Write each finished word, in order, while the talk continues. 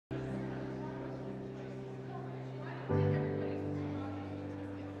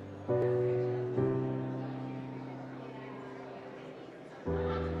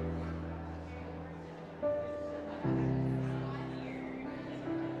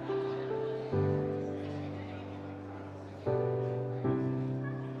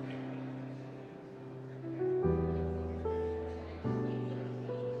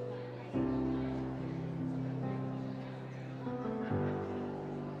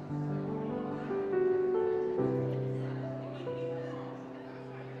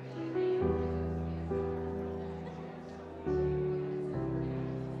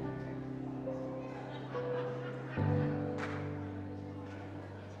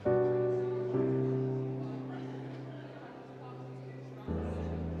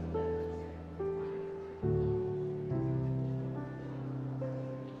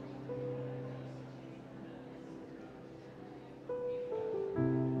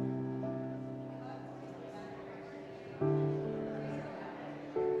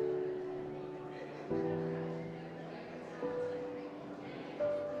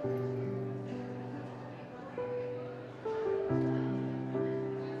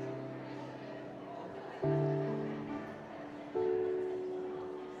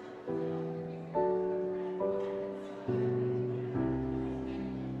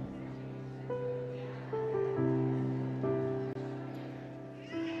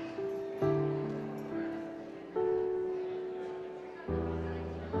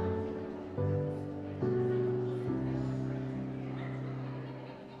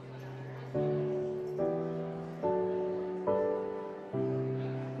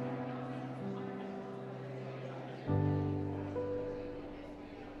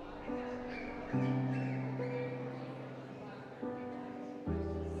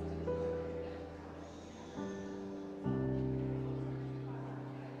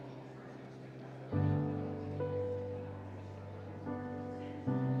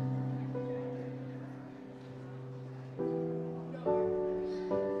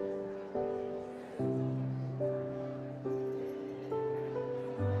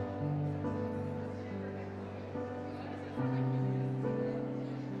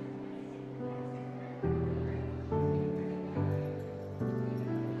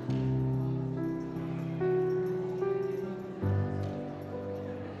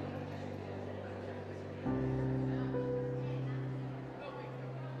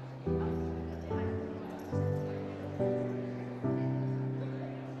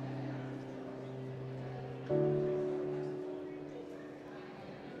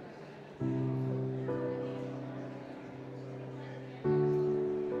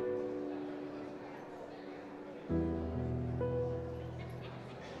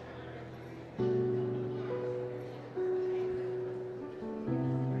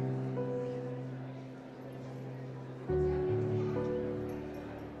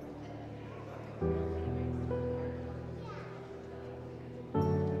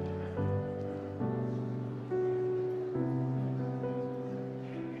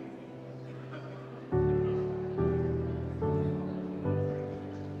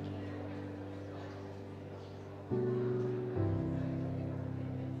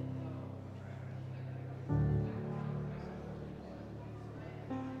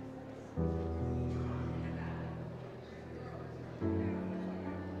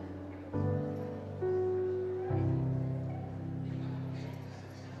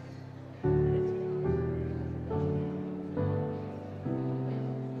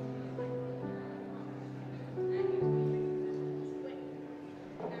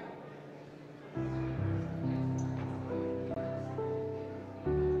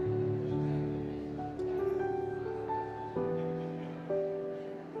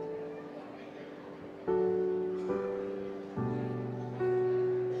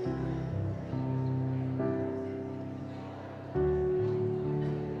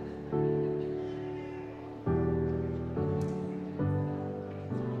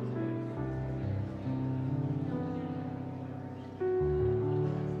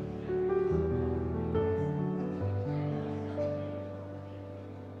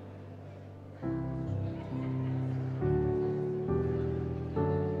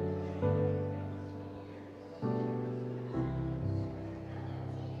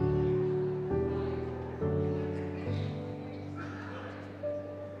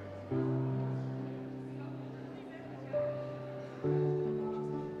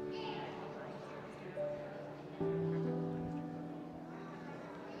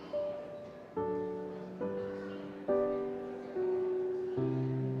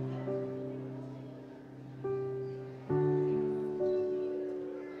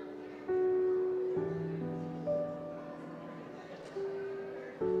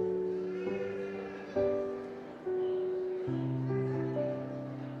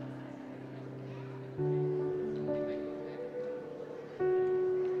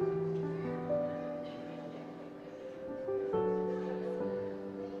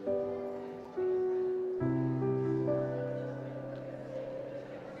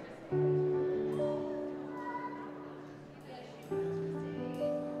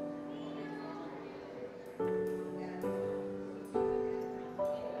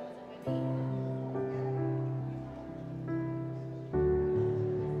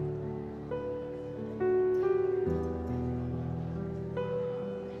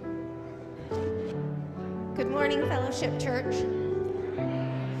morning, Fellowship Church.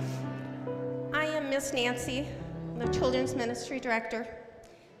 I am Miss Nancy, the Children's Ministry Director,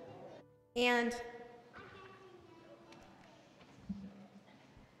 and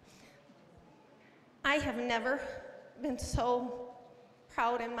I have never been so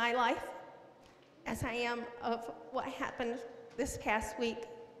proud in my life as I am of what happened this past week.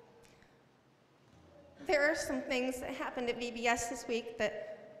 There are some things that happened at VBS this week that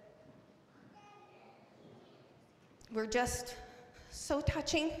were just so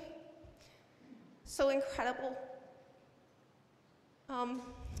touching, so incredible.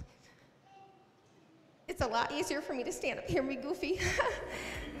 It's a lot easier for me to stand up here and be goofy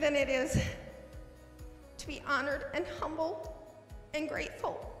than it is to be honored and humbled and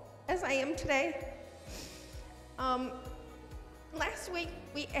grateful as I am today. Last week,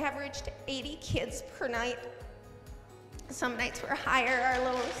 we averaged 80 kids per night. Some nights were higher. Our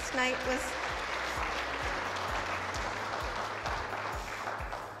lowest night was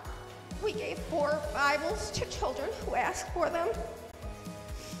we gave 4 Bibles to children who asked for them.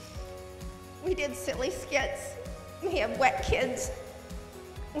 We did silly skits. We had wet kids.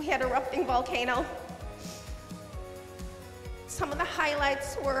 We had erupting volcano. Some of the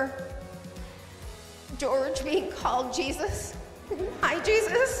highlights were George being called Jesus. Hi,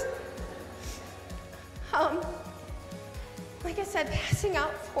 Jesus. Like I said, passing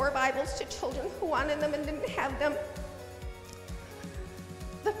out 4 Bibles to children who wanted them and didn't have them.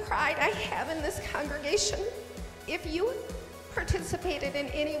 The pride I have in this congregation, if you participated in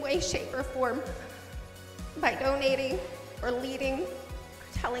any way, shape, or form by donating or leading, or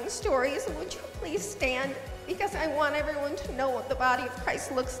telling stories, would you please stand? Because I want everyone to know what the body of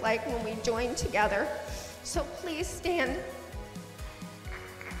Christ looks like when we join together. So please stand.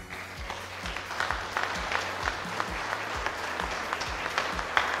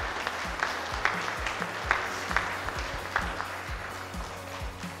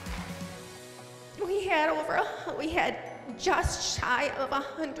 We had just shy of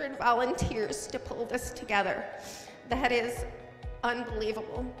 100 volunteers to pull this together. That is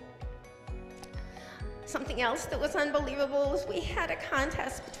unbelievable. Something else that was unbelievable was we had a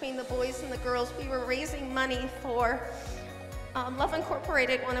contest between the boys and the girls. We were raising money for Love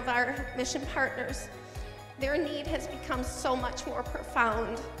Incorporated, one of our mission partners. Their need has become so much more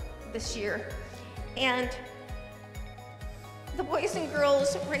profound this year. And the boys and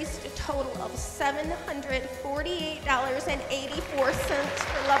girls raised a total of $748.84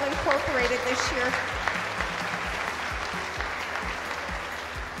 for Love Incorporated this year.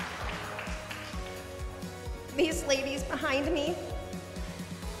 These ladies behind me,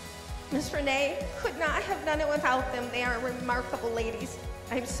 Miss Renee, could not have done it without them. They are remarkable ladies.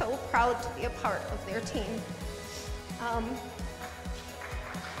 I'm so proud to be a part of their team.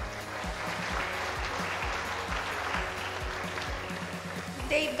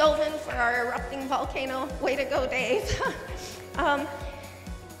 Dave Goldman for our erupting volcano. Way to go, Dave.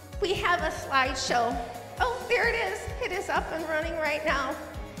 We have a slideshow. Oh, there it is. It is up and running right now.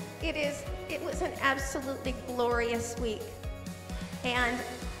 It was an absolutely glorious week. And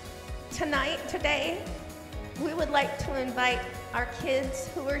today, we would like to invite our kids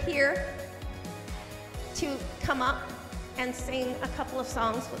who are here to come up and sing a couple of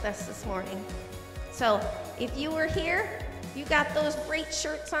songs with us this morning. So if you were here, you got those great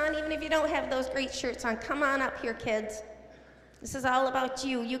shirts on. Even if you don't have those great shirts on, come on up here, kids. This is all about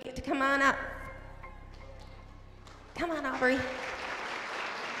you. You get to come on up. Come on, Aubrey.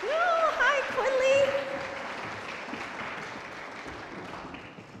 Oh, hi, Quinley.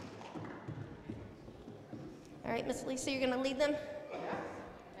 All right, Miss Lisa, you're going to lead them? Yeah.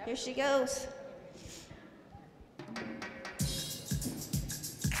 Here she goes.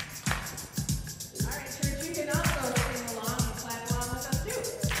 All right, church, you can also sing along and clap along with us, too.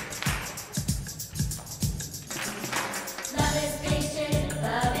 Love is patient,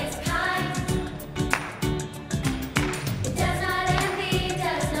 love is kind. It does not envy,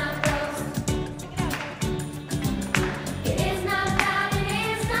 does not boast. It is not proud, it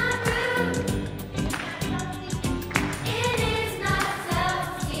is not rude. It is not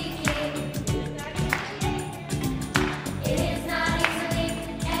self-seeking.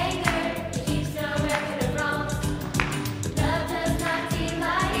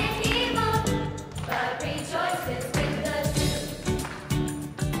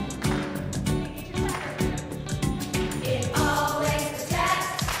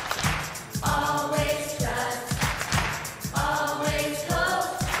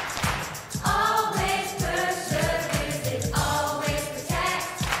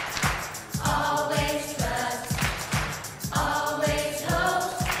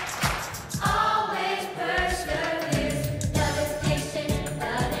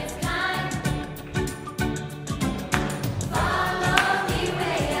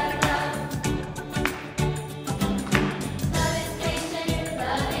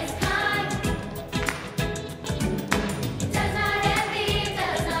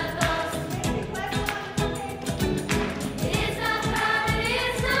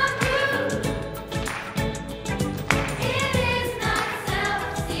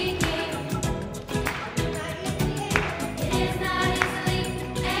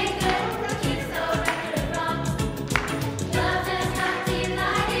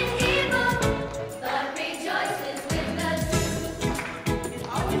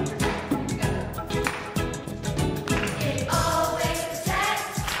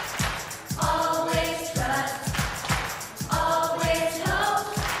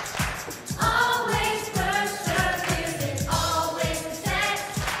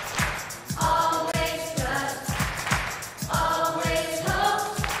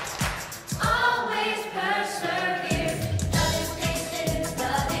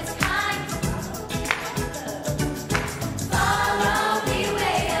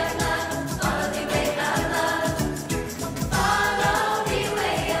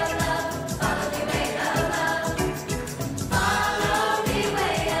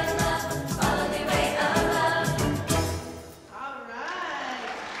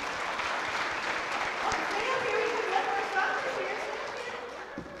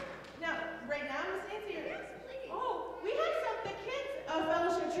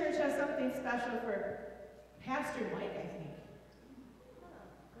 special for Pastor Mike, I think.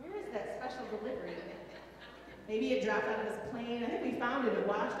 Where is that special delivery? Maybe it dropped out of his plane. I think we found it. It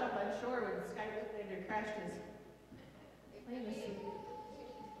washed up on shore when Sky Liflander crashed his plane.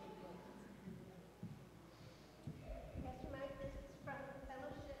 Pastor Mike, this is from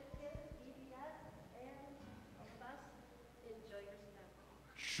Fellowship Kids, EBS, and all of us. Enjoy your snack.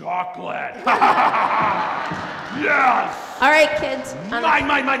 Chocolate! Yes! All right, kids. Mine!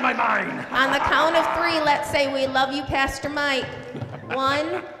 On the count of 3, let's say we love you, Pastor Mike.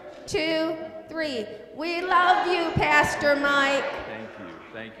 1, 2, 3. We love you, Pastor Mike.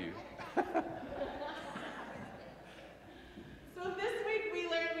 Thank you. So this week we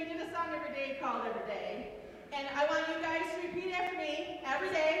did a song every day called Every Day. And I want you guys to repeat after me. Every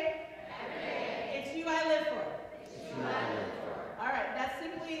day. Every day. It's you I live for. It's you I live for. All right, that's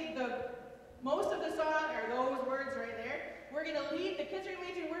simply most of the song are those words right there. We're going to lead, the kids are going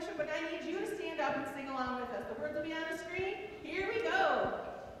to lead you in worship, but I need you to stand up and sing along with us. The words will be on the screen. Here we go.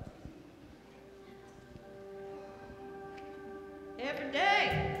 Every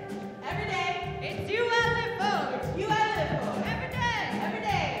day, It's it's you I live for. you I live for. Every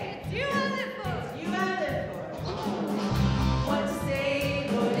day, it's you I live for. It's you I live for. What to say,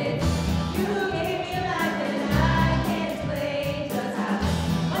 but it's you who gave me a life that I can't explain just how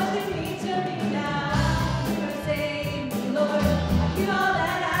much it means to me now. You have saved me, Lord. I give all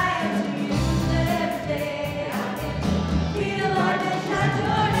that I am to you. That every day I can be a light that shines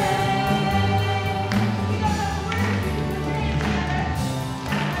your name. We don't know the words, we can put your hands together.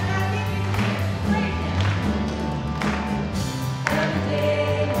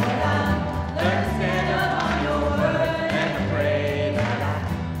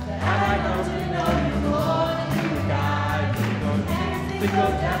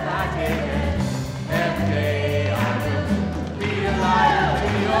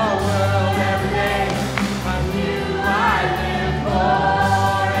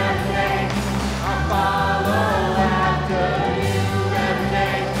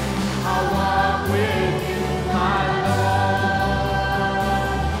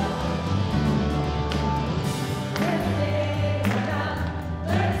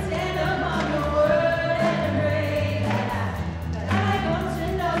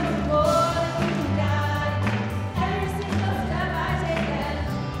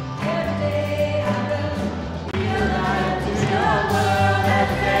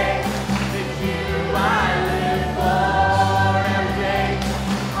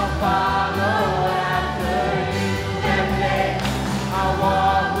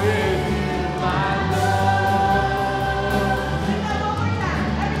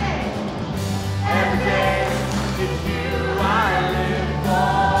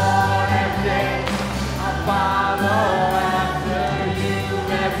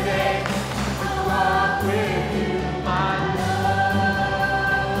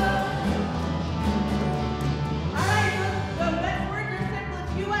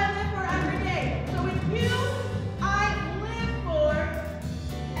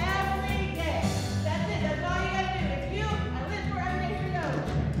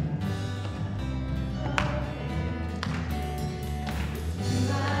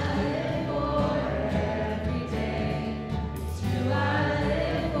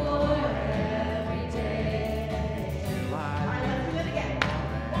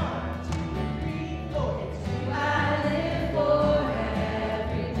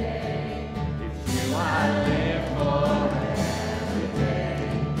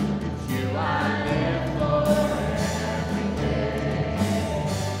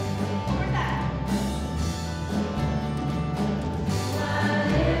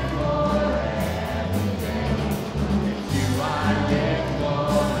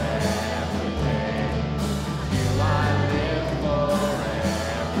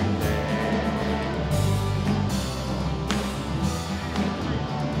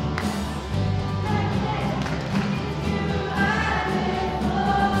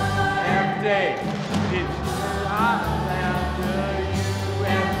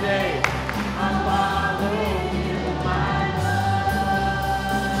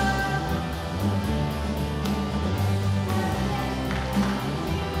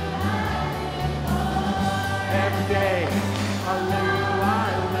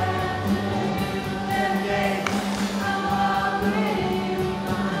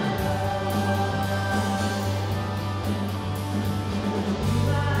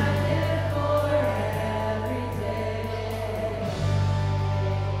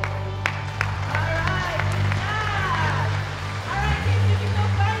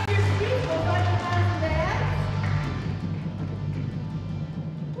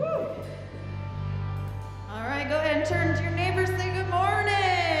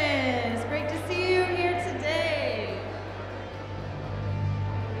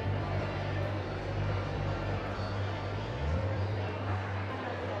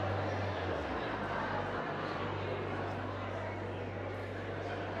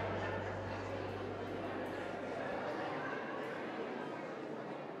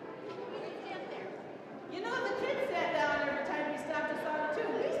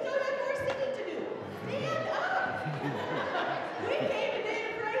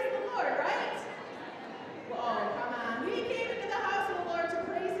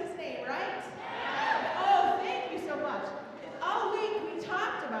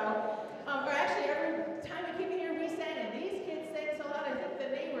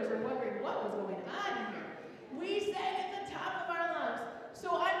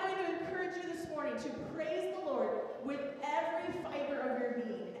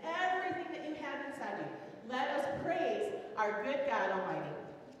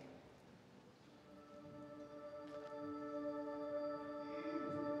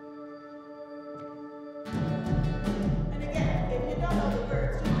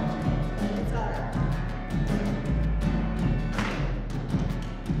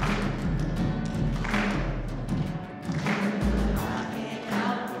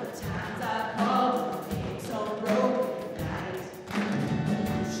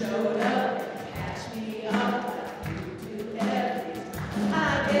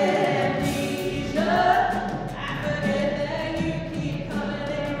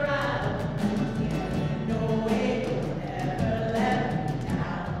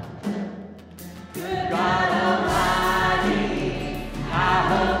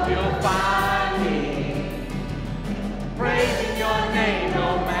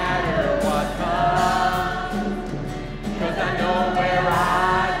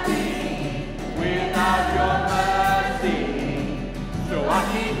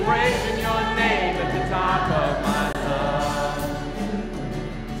 keep praising your name at the top of my lungs.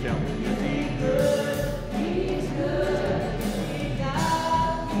 Tell me, is he good? He's good. He's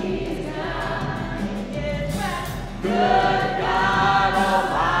God. He's kind. Yes, right. Good God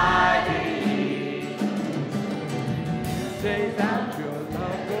Almighty. You say that your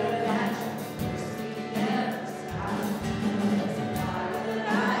love goes out.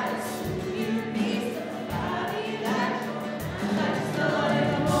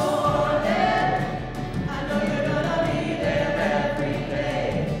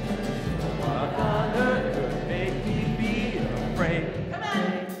 What on earth could make me be afraid?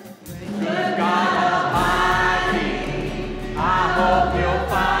 Good God Almighty, I hope you'll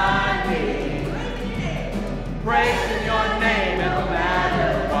find me praising your name and no matter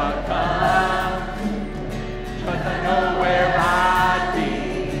what comes. 'Cause I know where I'd be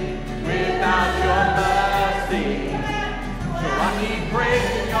without your mercy. So I keep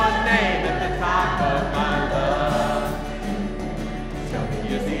praising your name at the top of my lungs. Tell me,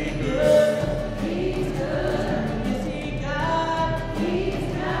 is he good? He's good. Is he God? He's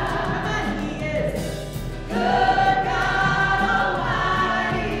God. He is good God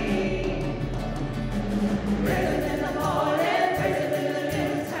Almighty. Praise him in the morning, praise him in the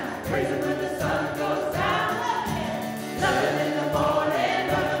noontime, praise him when the sun goes down. Love him in the morning,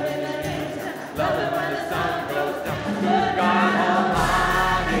 love him in the noontime, Love it when the sun goes down. Good God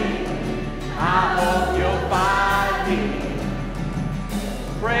Almighty, I hope you'll find me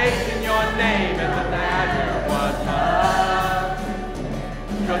praising your name and no matter what comes.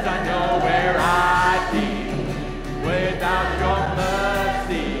 'Cause I know where I'd be without your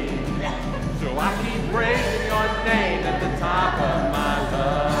mercy. So I keep praising your name at the top of my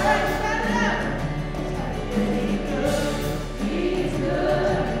lungs. he's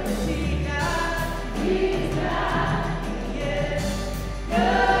good. Is he God? He's God. Yes,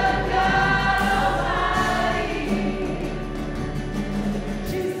 good God Almighty.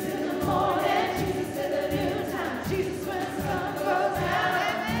 Jesus in the morning, Jesus in the noontime, Jesus when the sun goes down.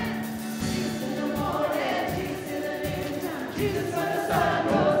 Jesus in the morning, Jesus in the noontime, Jesus when the sun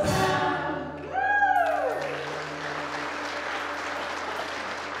goes down.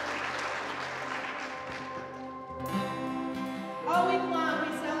 All week long,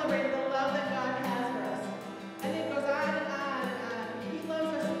 we celebrate the love that God has for us. And it goes on and on and on. He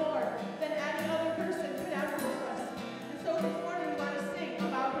loves us more than any other person could ever love us. And so this morning, we want to sing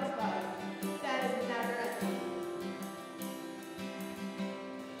about his love. That is never ending.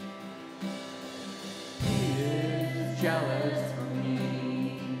 He is jealous for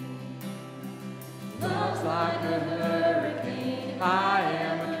me. Love's like a hurricane. I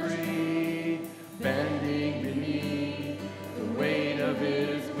am a tree bending beneath the weight of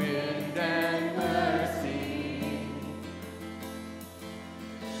his wind and mercy.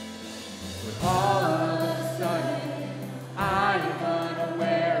 When all of a sudden I am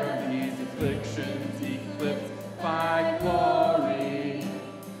unaware of these afflictions eclipsed by glory,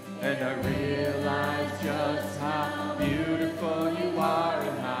 and I realize just how beautiful you are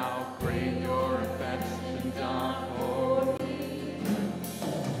and how great your affections are for me.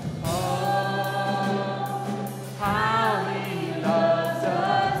 Oh, how he loves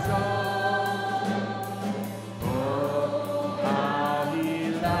us all. Oh, how he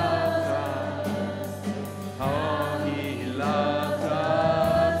loves us. Oh, he loves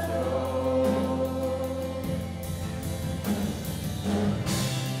us all.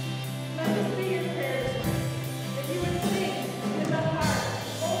 Let this be your prayers. That you would sing with a heart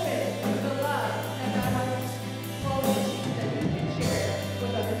open to the love and the heart flowing that you can share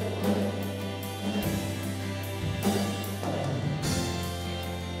with other people.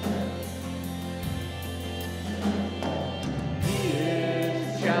 He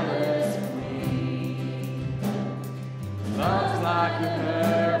is jealous for me. Love's like a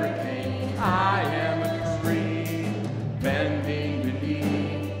hurricane. I am a tree bending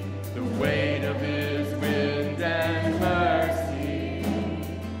beneath the weight of his wind and mercy.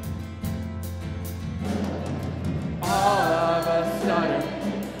 All of a sudden,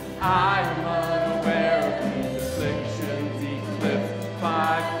 I am unaware of these afflictions eclipsed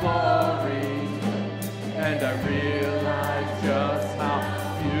by glory, and I realize just how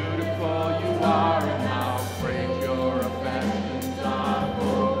beautiful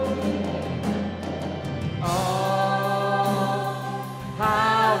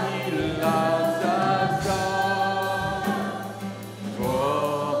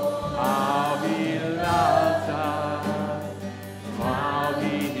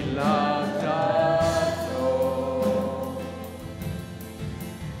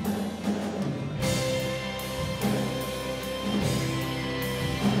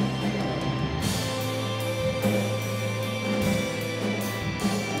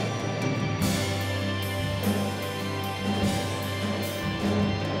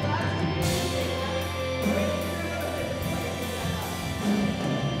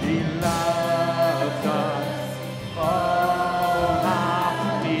He loves us. Oh,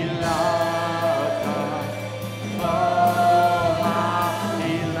 how He loves us. Oh, how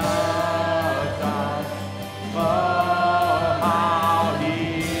He loves us. Oh, how He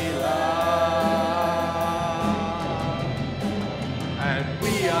loves. And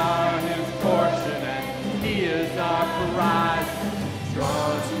we are His portion, and He is our prize.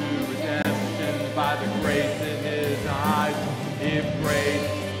 Drawn to redemption by the grace in His eyes. If grace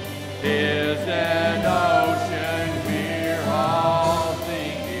is an ocean, we're all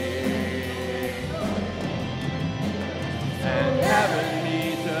sinking. And heaven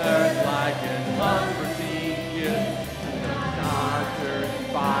meets earth like an unforeseen gift. And the sun turns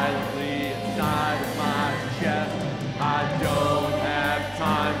violently inside of my chest. I don't have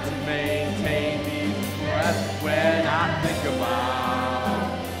time to maintain these breaths when I think about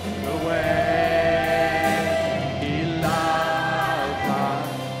the way He loves us.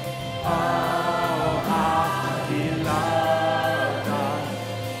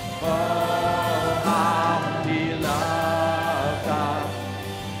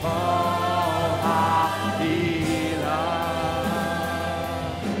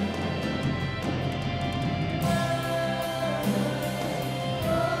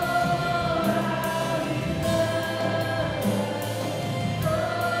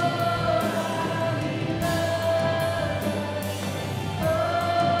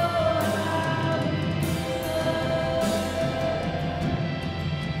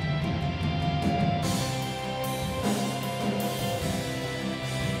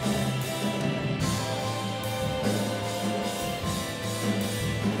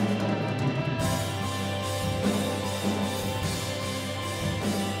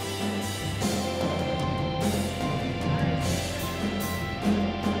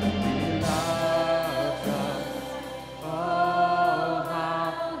 Oh,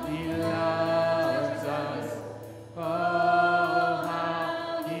 how He loves us. Oh,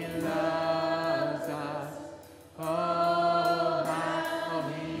 how He loves us. Oh, how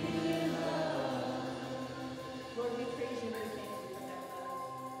He loves. Lord, we praise you and we thank you for that love.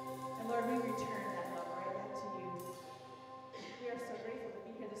 And Lord, we return that love right back to you. We are so grateful to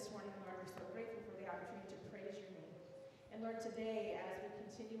be here this morning, Lord. We're so grateful for the opportunity to praise your name. And Lord, today, as we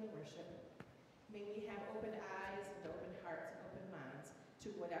continue in worship, may we have open eyes and open hearts and open minds to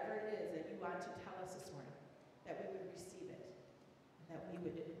whatever it is that you want to tell us this morning, that we would receive it, and that we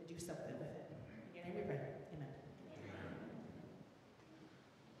would do something with it. In your name we pray. Amen.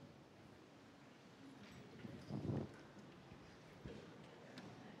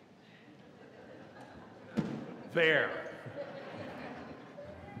 There.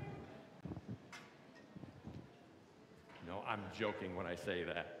 No, I'm joking when I say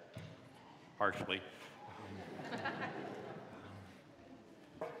that, harshly.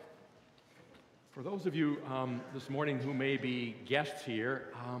 For those of you this morning who may be guests here,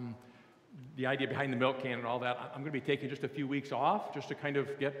 the idea behind the milk can and all that, I'm going to be taking just a few weeks off just to kind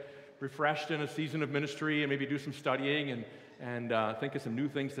of get refreshed in a season of ministry and maybe do some studying and think of some new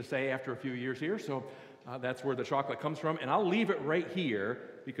things to say after a few years here. So that's where the chocolate comes from. And I'll leave it right here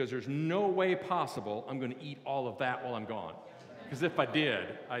because there's no way possible I'm going to eat all of that while I'm gone. Because if I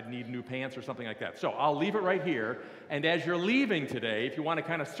did, I'd need new pants or something like that. So I'll leave it right here. And as you're leaving today, if you want to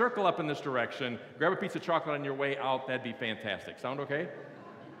kind of circle up in this direction, grab a piece of chocolate on your way out, that'd be fantastic. Sound okay?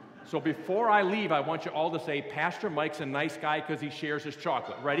 So before I leave, I want you all to say, Pastor Mike's a nice guy because he shares his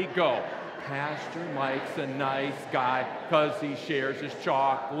chocolate. Ready? Go. Pastor Mike's a nice guy because he shares his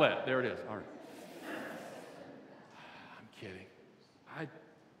chocolate. There it is. All right. I'm kidding.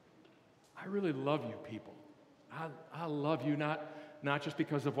 I really love you people. I love you not just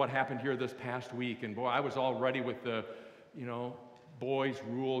because of what happened here this past week. And boy, I was all ready with the, boys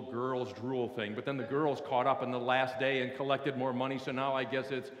rule, girls drool thing. But then the girls caught up in the last day and collected more money. So now I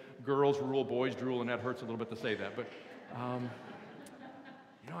guess it's girls rule, boys drool, and that hurts a little bit to say that. But,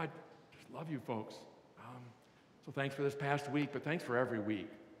 I just love you folks. So thanks for this past week, but thanks for every week,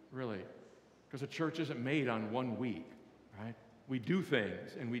 really. Because the church isn't made on one week, right? We do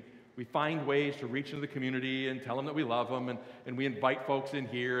things, and we find ways to reach into the community and tell them that we love them, and we invite folks in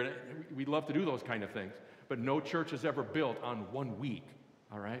here, and we love to do those kind of things. But no church is ever built on 1 week,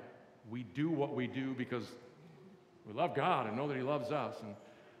 all right? We do what we do because we love God and know that He loves us,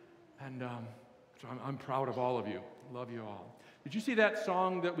 so I'm proud of all of you. Love you all. Did you see that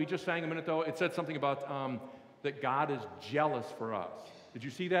song that we just sang a minute ago? It said something about that God is jealous for us. Did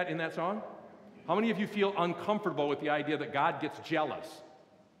you see that in that song? How many of you feel uncomfortable with the idea that God gets jealous?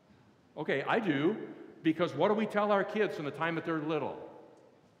 Okay, I do, because what do we tell our kids from the time that they're little?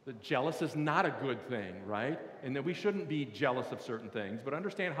 That jealous is not a good thing, right? And that we shouldn't be jealous of certain things, but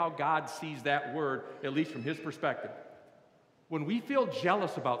understand how God sees that word, at least from his perspective. When we feel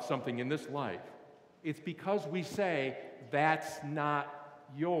jealous about something in this life, it's because we say, that's not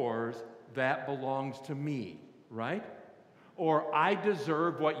yours, that belongs to me, right? Or I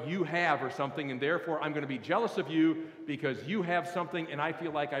deserve what you have or something, and therefore I'm going to be jealous of you because you have something and I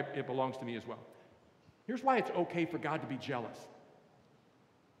feel like it belongs to me as well. Here's why it's okay for God to be jealous.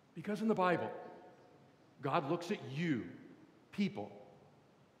 Because in the Bible, God looks at you, people,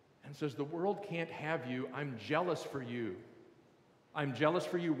 and says, the world can't have you. I'm jealous for you. I'm jealous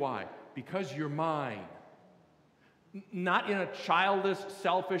for you. Why? Because you're mine. Not in a childish,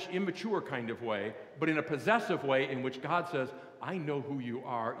 selfish, immature kind of way, but in a possessive way in which God says, I know who you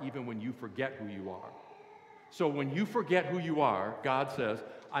are even when you forget who you are. So when you forget who you are, God says,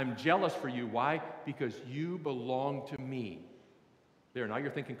 I'm jealous for you. Why? Because you belong to me. There, now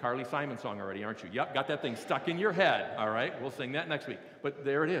you're thinking Carly Simon song already, aren't you? Yep, got that thing stuck in your head, all right? We'll sing that next week. But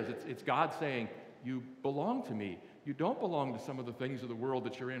there it is. It's God saying, you belong to me. You don't belong to some of the things of the world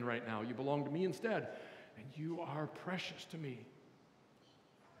that you're in right now. You belong to me instead. And you are precious to me.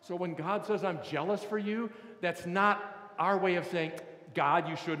 So when God says, I'm jealous for you, that's not our way of saying, God,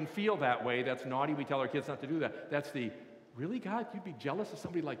 you shouldn't feel that way. That's naughty. We tell our kids not to do that. That's the, really, God, you'd be jealous of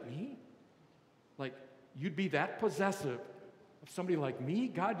somebody like me? Like, you'd be that possessive of somebody like me?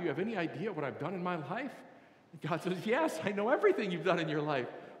 God, do you have any idea what I've done in my life? And God says, yes, I know everything you've done in your life,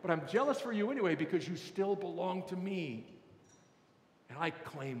 but I'm jealous for you anyway because you still belong to me. And I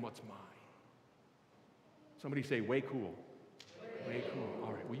claim what's mine. Somebody say, way cool. Way cool.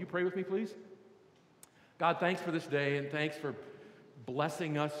 All right, will you pray with me, please? God, thanks for this day, and thanks for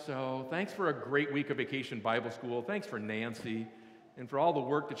blessing us so. Thanks for a great week of Vacation Bible School. Thanks for Nancy, and for all the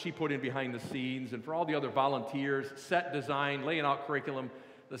work that she put in behind the scenes, and for all the other volunteers, set design, laying out curriculum,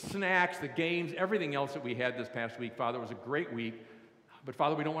 the snacks, the games, everything else that we had this past week. Father, it was a great week. But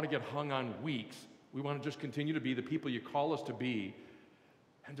Father, we don't want to get hung on weeks. We want to just continue to be the people you call us to be,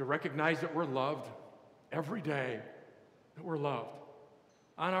 and to recognize that we're loved every day, that we're loved.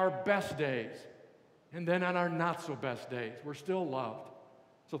 On our best days, and then on our not so best days, we're still loved.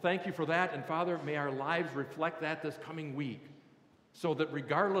 So thank you for that, and Father, may our lives reflect that this coming week, so that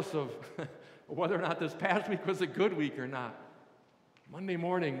regardless of whether or not this past week was a good week or not, Monday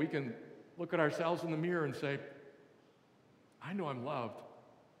morning we can look at ourselves in the mirror and say, I know I'm loved.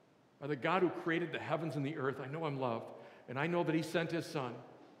 By the God who created the heavens and the earth, I know I'm loved. And I know that he sent his son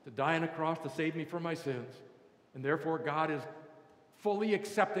to die on a cross to save me from my sins. And therefore, God is fully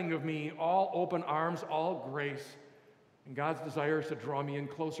accepting of me, all open arms, all grace. And God's desire is to draw me in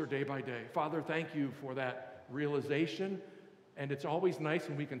closer day by day. Father, thank you for that realization. And it's always nice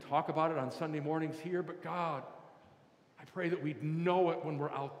when we can talk about it on Sunday mornings here, but God, I pray that we'd know it when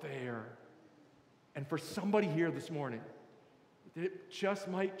we're out there. And for somebody here this morning, that it just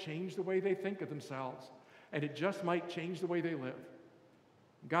might change the way they think of themselves, and it just might change the way they live.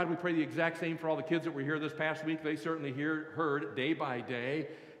 God, we pray the exact same for all the kids that were here this past week. They certainly heard day by day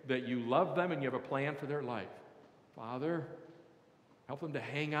that you love them and you have a plan for their life. Father, help them to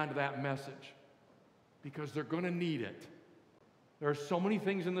hang on to that message, because they're going to need it. There are so many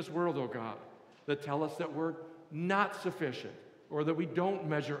things in this world, oh God, that tell us that we're not sufficient, or that we don't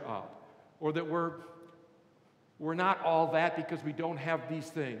measure up, or that we're not all that because we don't have these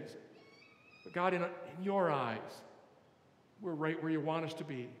things. But God, in your eyes, we're right where you want us to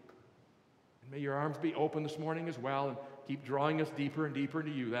be. And may your arms be open this morning as well, and keep drawing us deeper and deeper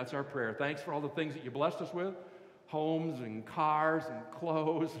into you. That's our prayer. Thanks for all the things that you blessed us with, homes and cars and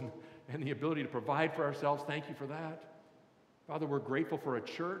clothes and the ability to provide for ourselves. Thank you for that. Father, we're grateful for a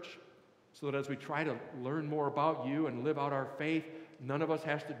church, so that as we try to learn more about you and live out our faith, none of us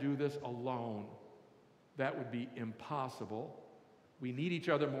has to do this alone. That would be impossible. We need each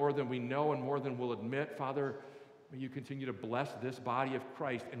other more than we know and more than we'll admit. Father, may you continue to bless this body of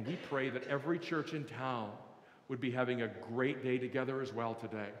Christ, and we pray that every church in town would be having a great day together as well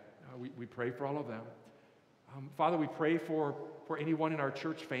today. We pray for all of them. Father, we pray for anyone in our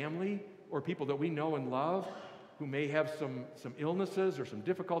church family or people that we know and love who may have some illnesses or some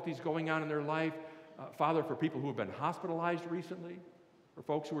difficulties going on in their life. Father, for people who have been hospitalized recently, for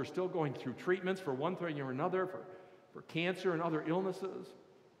folks who are still going through treatments for one thing or another, for cancer and other illnesses.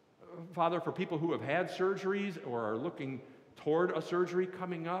 Father, for people who have had surgeries or are looking toward a surgery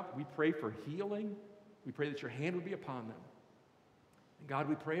coming up, we pray for healing. We pray that your hand would be upon them. And God,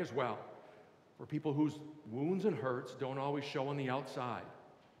 we pray as well for people whose wounds and hurts don't always show on the outside.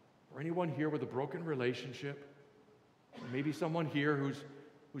 For anyone here with a broken relationship, or maybe someone here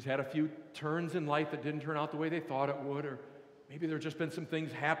who's had a few turns in life that didn't turn out the way they thought it would, or Maybe there have just been some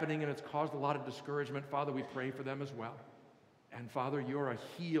things happening and it's caused a lot of discouragement. Father, we pray for them as well. And Father, you're a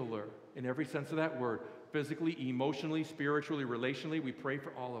healer in every sense of that word. Physically, emotionally, spiritually, relationally, we pray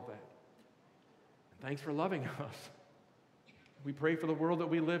for all of that. And thanks for loving us. We pray for the world that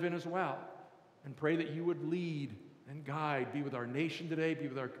we live in as well. And pray that you would lead and guide, be with our nation today, be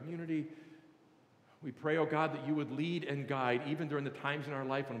with our community. We pray, oh God, that you would lead and guide even during the times in our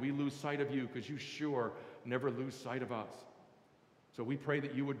life when we lose sight of you, because you sure never lose sight of us. So we pray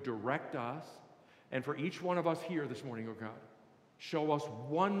that you would direct us. And for each one of us here this morning, oh God, show us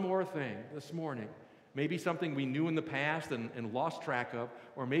one more thing this morning. Maybe something we knew in the past and lost track of,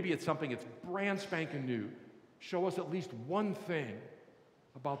 or maybe it's something that's brand spanking new. Show us at least one thing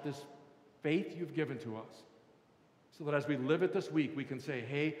about this faith you've given to us, so that as we live it this week, we can say,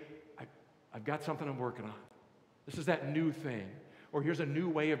 hey, I've got something I'm working on. This is that new thing. Or here's a new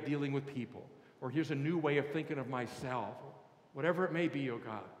way of dealing with people. Or here's a new way of thinking of myself. Whatever it may be, oh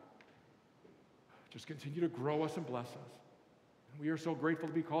God. Just continue to grow us and bless us. And we are so grateful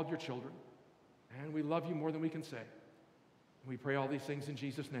to be called your children. And we love you more than we can say. And we pray all these things in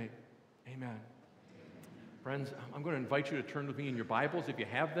Jesus' name. Amen. Friends, I'm going to invite you to turn with me in your Bibles, if you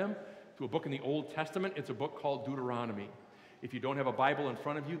have them, to a book in the Old Testament. It's a book called Deuteronomy. If you don't have a Bible in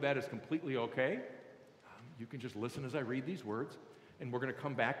front of you, that is completely okay. You can just listen as I read these words. And we're going to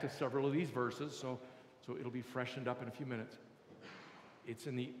come back to several of these verses, so it'll be freshened up in a few minutes. It's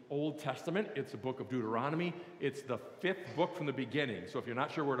in the Old Testament. It's the book of Deuteronomy. It's the 5th book from the beginning. So if you're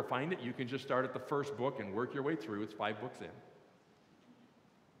not sure where to find it, you can just start at the first book and work your way through. It's 5 books in.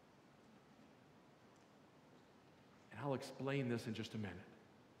 And I'll explain this in just a minute,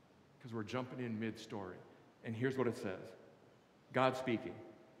 because we're jumping in mid-story. And here's what it says. God speaking.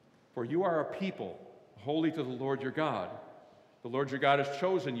 For you are a people holy to the Lord your God. The Lord your God has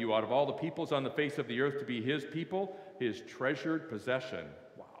chosen you out of all the peoples on the face of the earth to be his people, his treasured possession.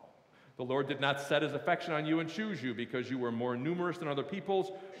 Wow. The Lord did not set his affection on you and choose you because you were more numerous than other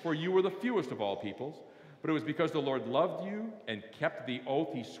peoples, for you were the fewest of all peoples. But it was because the Lord loved you and kept the oath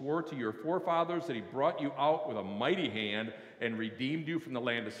he swore to your forefathers that he brought you out with a mighty hand and redeemed you from the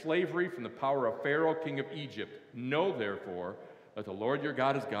land of slavery, from the power of Pharaoh, king of Egypt. Know, therefore, that the Lord your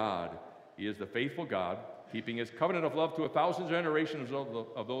God is God. He is the faithful God, keeping his covenant of love to 1,000 generations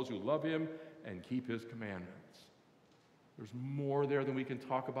of those who love him and keep his commandments. There's more there than we can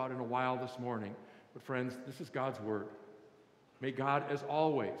talk about in a while this morning. But friends, this is God's word. May God, as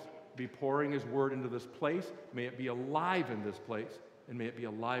always, be pouring his word into this place. May it be alive in this place, and may it be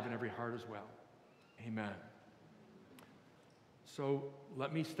alive in every heart as well. Amen. So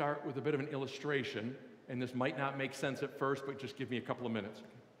let me start with a bit of an illustration, and this might not make sense at first, but just give me a couple of minutes.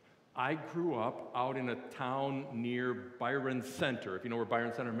 I grew up out in a town near Byron Center. If you know where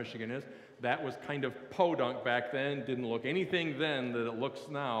Byron Center, Michigan is, that was kind of podunk back then. Didn't look anything then that it looks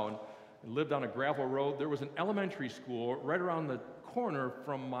now. And I lived on a gravel road. There was an elementary school right around the corner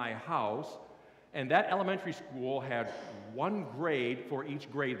from my house, and that elementary school had one grade for each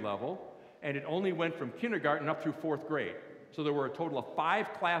grade level, and it only went from kindergarten up through 4th grade. So there were a total of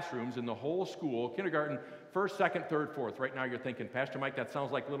 5 classrooms in the whole school, kindergarten, 1st, 2nd, 3rd, 4th. Right now you're thinking, Pastor Mike, that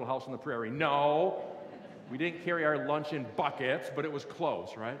sounds like Little House on the Prairie. No, we didn't carry our lunch in buckets, but it was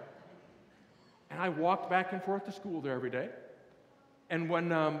close, right? And I walked back and forth to school there every day. And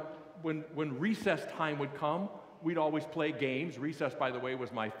when recess time would come, we'd always play games. Recess, by the way,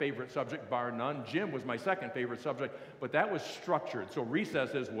 was my favorite subject, bar none. Gym was my second favorite subject, but that was structured. So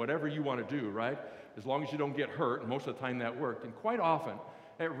recess is whatever you want to do, right? As long as you don't get hurt, and most of the time that worked. And quite often,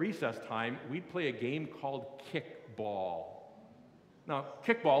 at recess time, we'd play a game called kickball. Now,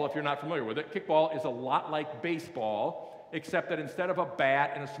 kickball, if you're not familiar with it, kickball is a lot like baseball, except that instead of a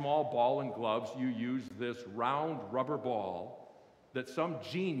bat and a small ball and gloves, you use this round rubber ball that some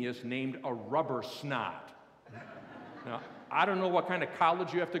genius named a rubber snot. Now, I don't know what kind of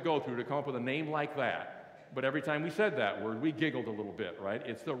college you have to go through to come up with a name like that, but every time we said that word, we giggled a little bit, right?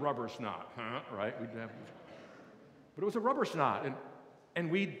 It's the rubber snot, right? But it was a rubber snot,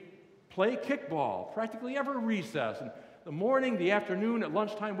 and we'd play kickball practically every recess. And the morning, the afternoon, at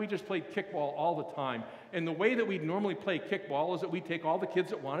lunchtime, we just played kickball all the time. And the way that we'd normally play kickball is that we'd take all the kids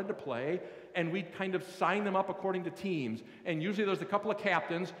that wanted to play, and we'd kind of sign them up according to teams. And usually there's a couple of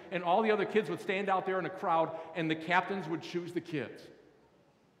captains, and all the other kids would stand out there in a crowd, and the captains would choose the kids.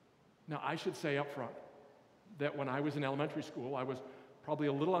 Now, I should say up front that when I was in elementary school, I was probably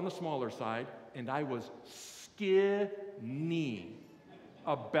a little on the smaller side, and I was skinny.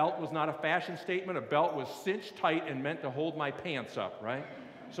 A belt was not a fashion statement. A belt was cinched tight and meant to hold my pants up, right?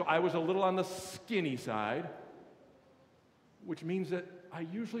 So I was a little on the skinny side, which means that I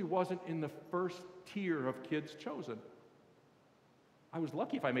usually wasn't in the first tier of kids chosen. I was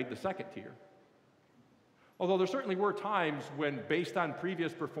lucky if I made the second tier. Although there certainly were times when, based on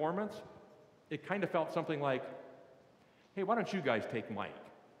previous performance, it kind of felt something like, hey, why don't you guys take Mike?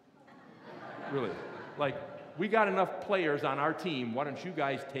 Really. Like, we got enough players on our team, why don't you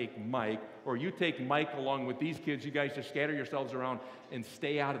guys take Mike? Or you take Mike along with these kids, you guys just scatter yourselves around and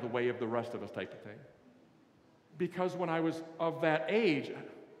stay out of the way of the rest of us type of thing. Because when I was of that age,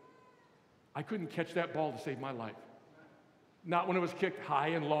 I couldn't catch that ball to save my life. Not when it was kicked high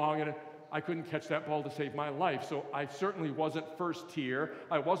and long, and I couldn't catch that ball to save my life. So I certainly wasn't first tier.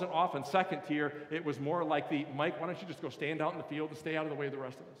 I wasn't often second tier. It was more like the, Mike, why don't you just go stand out in the field and stay out of the way of the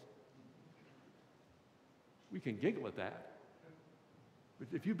rest of us? We can giggle at that. But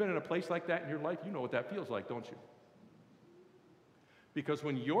if you've been in a place like that in your life, you know what that feels like, don't you? Because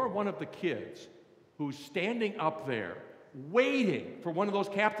when you're one of the kids who's standing up there waiting for one of those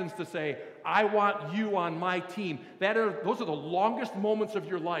captains to say, I want you on my team, those are the longest moments of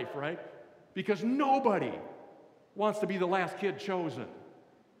your life, right? Because nobody wants to be the last kid chosen.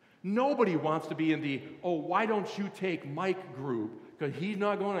 Nobody wants to be in the, oh, why don't you take Mike group? Because he's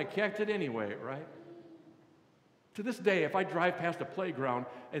not going to catch it anyway, right? To this day, if I drive past a playground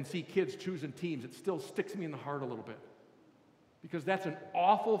and see kids choosing teams, it still sticks me in the heart a little bit. Because that's an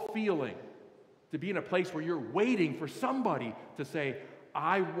awful feeling to be in a place where you're waiting for somebody to say,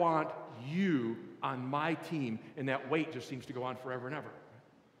 I want you on my team, and that wait just seems to go on forever and ever.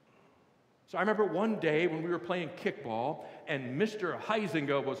 So I remember one day when we were playing kickball, and Mr.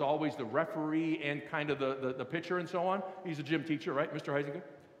 Heisinger was always the referee and kind of the pitcher and so on. He's a gym teacher, right, Mr. Heisinger?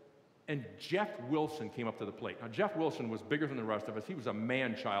 And Jeff Wilson came up to the plate. Now, Jeff Wilson was bigger than the rest of us. He was a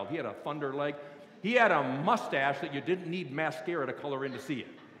man-child. He had a thunder leg. He had a mustache that you didn't need mascara to color in to see it.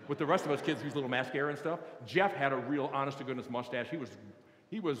 With the rest of us kids use little mascara and stuff. Jeff had a real honest-to-goodness mustache.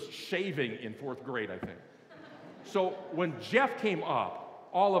 He was shaving in 4th grade, I think. So when Jeff came up,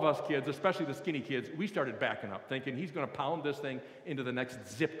 all of us kids, especially the skinny kids, we started backing up, thinking he's going to pound this thing into the next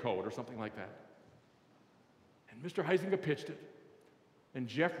zip code or something like that. And Mr. Heisinger pitched it. And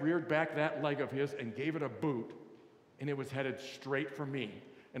Jeff reared back that leg of his and gave it a boot, and it was headed straight for me.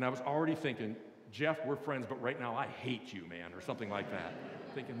 And I was already thinking, Jeff, we're friends, but right now I hate you, man, or something like that.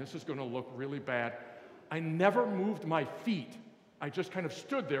 Thinking this is going to look really bad. I never moved my feet. I just kind of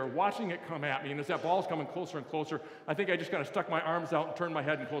stood there watching it come at me, and as that ball's coming closer and closer, I think I just kind of stuck my arms out and turned my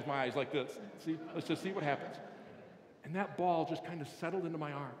head and closed my eyes like this. See, let's just see what happens. And that ball just kind of settled into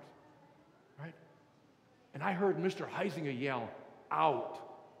my arms, right? And I heard Mr. Heisinger yell, out.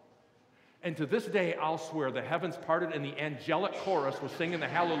 And to this day, I'll swear the heavens parted and the angelic chorus was singing the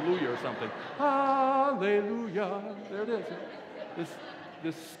hallelujah or something. Hallelujah. There it is.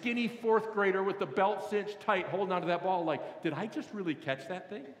 This skinny 4th grader with the belt cinched tight holding onto that ball like, did I just really catch that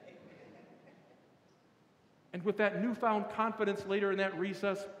thing? And with that newfound confidence later in that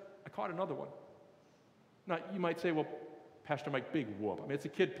recess, I caught another one. Now, you might say, well, Pastor Mike, big whoop. I mean, it's a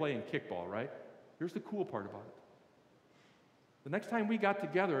kid playing kickball, right? Here's the cool part about it. The next time we got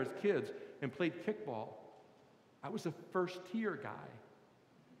together as kids and played kickball, I was a first tier guy.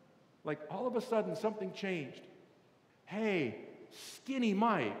 Like all of a sudden something changed. Hey, skinny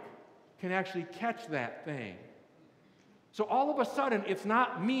Mike can actually catch that thing. So all of a sudden it's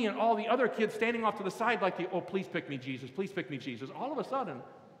not me and all the other kids standing off to the side like, oh, please pick me, Jesus, please pick me, Jesus. All of a sudden,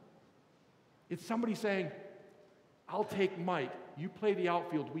 it's somebody saying, I'll take Mike. You play the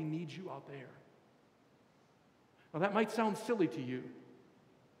outfield. We need you out there. Now, that might sound silly to you,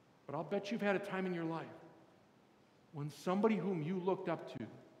 but I'll bet you've had a time in your life when somebody whom you looked up to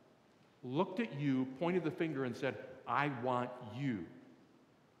looked at you, pointed the finger, and said, I want you.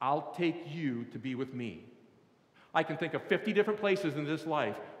 I'll take you to be with me. I can think of 50 different places in this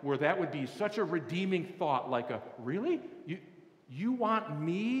life where that would be such a redeeming thought, like a, really? You want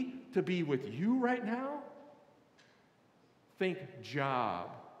me to be with you right now? Think job.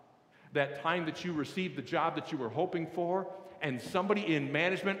 That time that you received the job that you were hoping for, and somebody in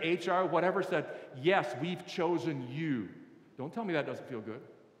management, HR, whatever said, yes, we've chosen you. Don't tell me that doesn't feel good.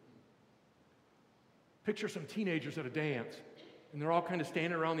 Picture some teenagers at a dance, and they're all kind of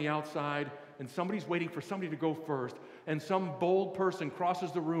standing around the outside, and somebody's waiting for somebody to go first, and some bold person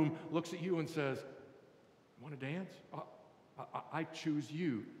crosses the room, looks at you and says, want to dance? I choose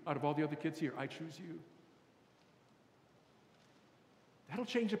you. Out of all the other kids here, I choose you. That'll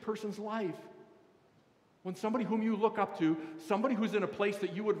change a person's life. When somebody whom you look up to, somebody who's in a place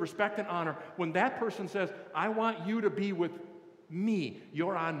that you would respect and honor, when that person says, I want you to be with me,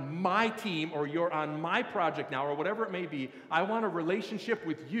 you're on my team, or you're on my project now, or whatever it may be, I want a relationship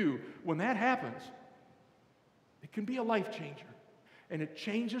with you, when that happens, it can be a life changer. And it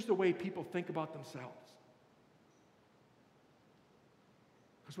changes the way people think about themselves.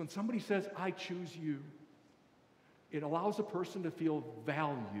 Because when somebody says, I choose you, it allows a person to feel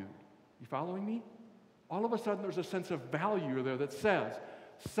valued. You following me? All of a sudden, there's a sense of value there that says,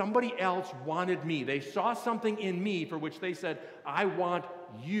 somebody else wanted me. They saw something in me for which they said, I want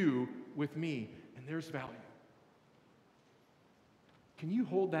you with me. And there's value. Can you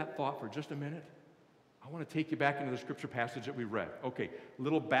hold that thought for just a minute? I want to take you back into the scripture passage that we read. Okay, a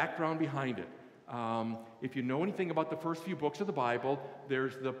little background behind it. If you know anything about the first few books of the Bible,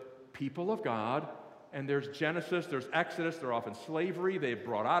 there's the people of God, and there's Genesis, there's Exodus. They're off in slavery. They've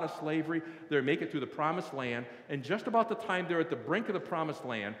brought out of slavery. They make it to the promised land. And just about the time they're at the brink of the promised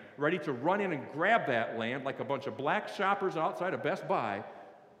land, ready to run in and grab that land like a bunch of black shoppers outside of Best Buy,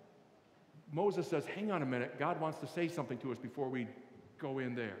 Moses says, hang on a minute. God wants to say something to us before we go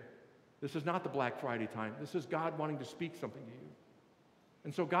in there. This is not the Black Friday time. This is God wanting to speak something to you.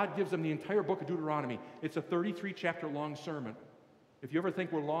 And so God gives them the entire book of Deuteronomy. It's a 33-chapter long sermon. If you ever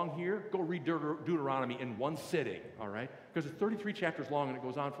think we're long here, go read Deuteronomy in one sitting, all right? Because it's 33 chapters long and it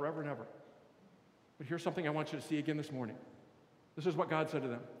goes on forever and ever. But here's something I want you to see again this morning. This is what God said to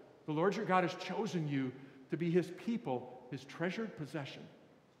them. The Lord your God has chosen you to be his people, his treasured possession.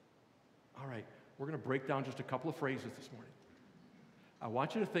 All right, we're going to break down just a couple of phrases this morning. I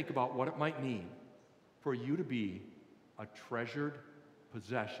want you to think about what it might mean for you to be a treasured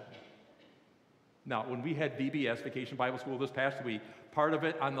possession. Now, when we had VBS, Vacation Bible School, this past week, part of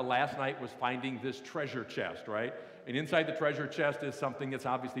it on the last night was finding this treasure chest, right? And inside the treasure chest is something that's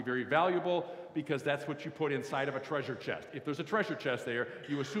obviously very valuable because that's what you put inside of a treasure chest. If there's a treasure chest there,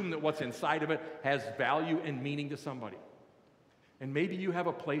 you assume that what's inside of it has value and meaning to somebody. And maybe you have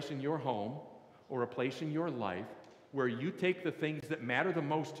a place in your home or a place in your life where you take the things that matter the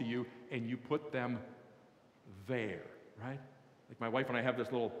most to you and you put them there, right? Like my wife and I have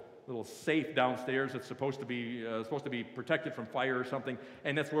this little safe downstairs that's supposed to be protected from fire or something,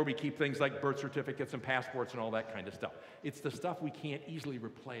 and that's where we keep things like birth certificates and passports and all that kind of stuff. It's the stuff we can't easily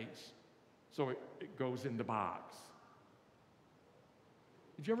replace, so it goes in the box.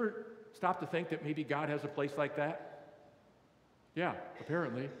 Did you ever stop to think that maybe God has a place like that? Yeah,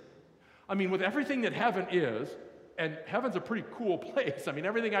 apparently. I mean, with everything that heaven is, and heaven's a pretty cool place. I mean,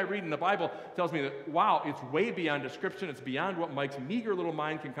 everything I read in the Bible tells me that, wow, it's way beyond description. It's beyond what Mike's meager little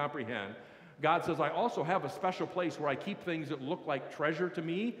mind can comprehend. God says, I also have a special place where I keep things that look like treasure to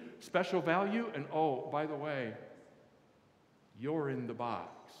me, special value, and oh, by the way, you're in the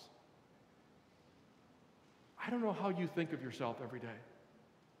box. I don't know how you think of yourself every day.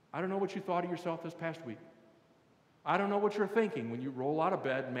 I don't know what you thought of yourself this past week. I don't know what you're thinking when you roll out of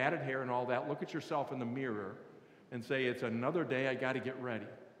bed, matted hair and all that, look at yourself in the mirror and say, it's another day, I got to get ready.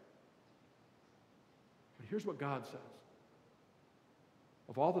 But here's what God says.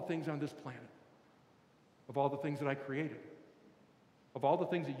 Of all the things on this planet, of all the things that I created, of all the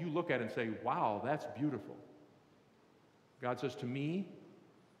things that you look at and say, wow, that's beautiful, God says to me,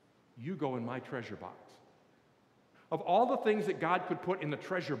 you go in my treasure box. Of all the things that God could put in the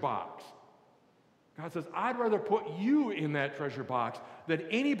treasure box, God says, I'd rather put you in that treasure box than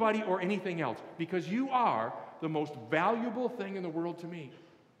anybody or anything else, because you are the most valuable thing in the world to me.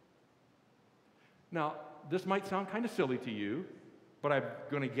 Now, this might sound kind of silly to you, but I'm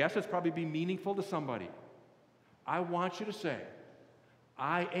going to guess it's probably be meaningful to somebody. I want you to say,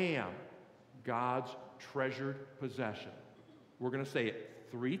 I am God's treasured possession. We're going to say it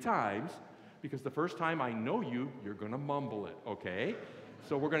 3 times, because the first time I know you're going to mumble it, okay?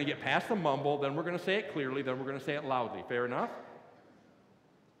 So we're going to get past the mumble, then we're going to say it clearly, then we're going to say it loudly. Fair enough?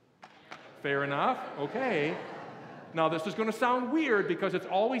 Fair enough? Okay. Now, this is going to sound weird because it's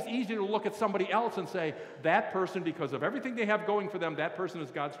always easy to look at somebody else and say, that person, because of everything they have going for them, that person is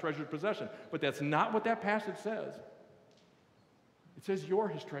God's treasured possession. But that's not what that passage says. It says you're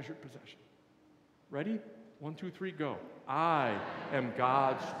his treasured possession. Ready? 1, 2, 3, go. I am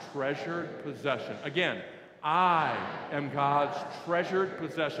God's treasured possession. Again, I am God's treasured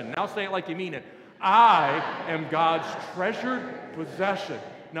possession. Now say it like you mean it. I am God's treasured possession.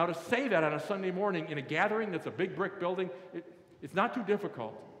 Now, to say that on a Sunday morning in a gathering that's a big brick building, it's not too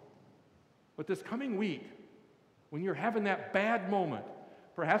difficult. But this coming week, when you're having that bad moment,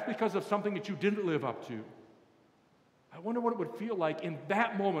 perhaps because of something that you didn't live up to, I wonder what it would feel like in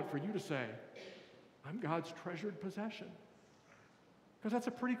that moment for you to say, I'm God's treasured possession. Because that's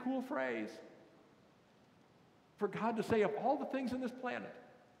a pretty cool phrase. For God to say, of all the things in this planet,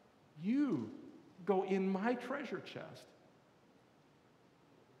 you go in my treasure chest.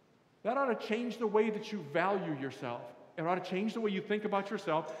 That ought to change the way that you value yourself. It ought to change the way you think about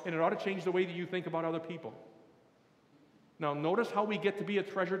yourself, and it ought to change the way that you think about other people. Now, notice how we get to be a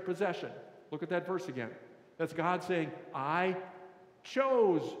treasured possession. Look at that verse again. That's God saying, I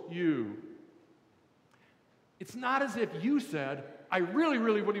chose you. It's not as if you said, I really,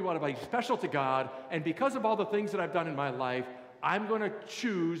 really, really want to be special to God, and because of all the things that I've done in my life, I'm going to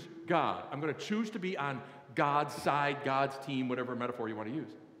choose God. I'm going to choose to be on God's side, God's team, whatever metaphor you want to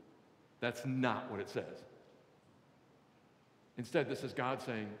use. That's not what it says. Instead, this is God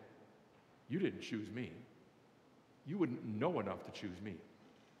saying, you didn't choose me. You wouldn't know enough to choose me.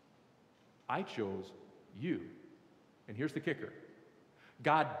 I chose you. And here's the kicker.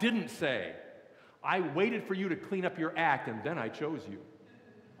 God didn't say, I waited for you to clean up your act and then I chose you.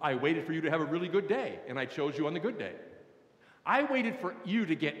 I waited for you to have a really good day and I chose you on the good day. I waited for you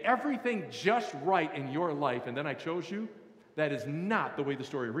to get everything just right in your life and then I chose you. That is not the way the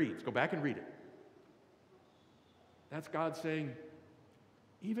story reads. Go back and read it. That's God saying,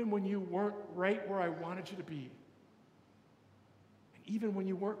 even when you weren't right where I wanted you to be, and even when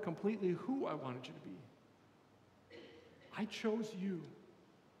you weren't completely who I wanted you to be, I chose you.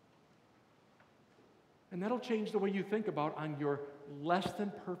 And that'll change the way you think about on your less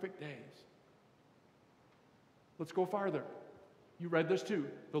than perfect days. Let's go farther. You read this too.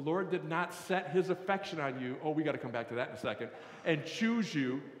 The Lord did not set his affection on you, oh, we got to come back to that in a second, and choose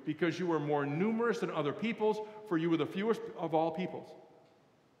you because you were more numerous than other peoples, for you were the fewest of all peoples.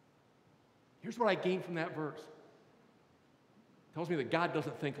 Here's what I gained from that verse. It tells me that God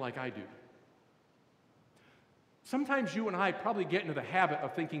doesn't think like I do. Sometimes you and I probably get into the habit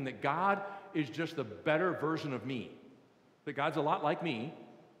of thinking that God is just the better version of me, that God's a lot like me.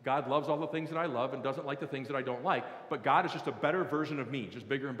 God loves all the things that I love and doesn't like the things that I don't like, but God is just a better version of me, just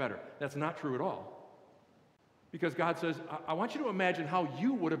bigger and better. That's not true at all. Because God says, I want you to imagine how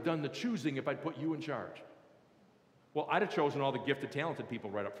you would have done the choosing if I'd put you in charge. Well, I'd have chosen all the gifted, talented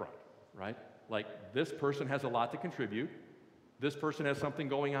people right up front, right? Like, this person has a lot to contribute. This person has something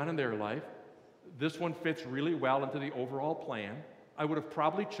going on in their life. This one fits really well into the overall plan. I would have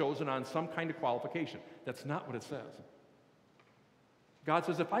probably chosen on some kind of qualification. That's not what it says. God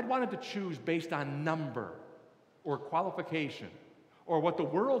says, if I'd wanted to choose based on number or qualification or what the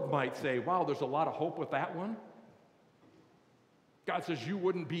world might say, wow, there's a lot of hope with that one, God says, you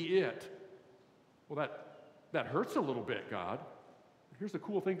wouldn't be it. Well, that hurts a little bit, God. Here's the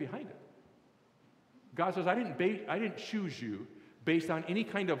cool thing behind it. God says, I didn't choose you based on any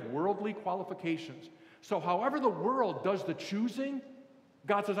kind of worldly qualifications. So however the world does the choosing,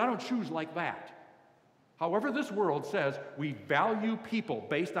 God says, I don't choose like that. However this world says we value people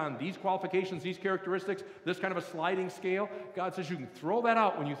based on these qualifications, these characteristics, this kind of a sliding scale, God says you can throw that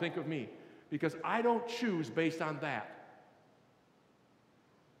out when you think of me because I don't choose based on that.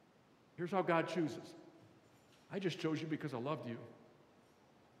 Here's how God chooses. I just chose you because I loved you.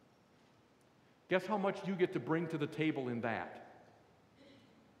 Guess how much you get to bring to the table in that?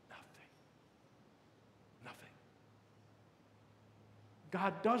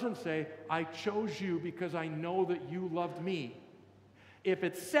 God doesn't say, I chose you because I know that you loved me. If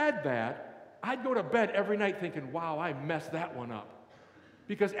it said that, I'd go to bed every night thinking, wow, I messed that one up.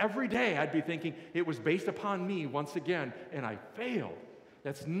 Because every day I'd be thinking it was based upon me once again, and I failed.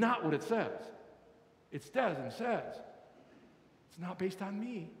 That's not what it says. It says it's not based on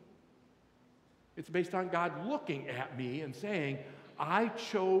me. It's based on God looking at me and saying, I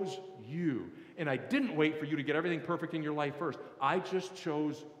chose you. And I didn't wait for you to get everything perfect in your life first. I just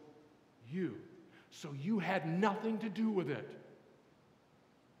chose you. So you had nothing to do with it.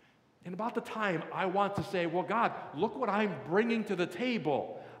 And about the time I want to say, well, God, look what I'm bringing to the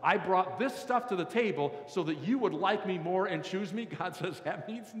table. I brought this stuff to the table so that you would like me more and choose me. God says, that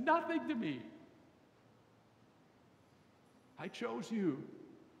means nothing to me. I chose you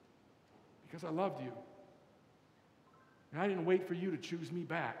because I loved you. And I didn't wait for you to choose me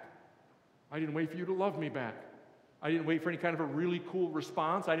back. I didn't wait for you to love me back. I didn't wait for any kind of a really cool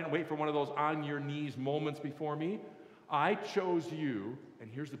response. I didn't wait for one of those on-your-knees moments before me. I chose you, and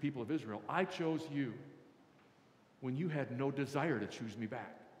here's the people of Israel. I chose you when you had no desire to choose me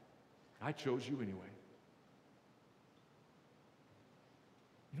back. I chose you anyway.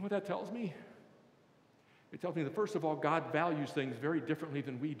 You know what that tells me? It tells me that, first of all, God values things very differently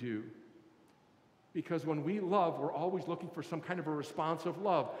than we do. Because when we love, we're always looking for some kind of a response of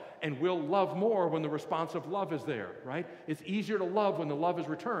love. And we'll love more when the response of love is there, right? It's easier to love when the love is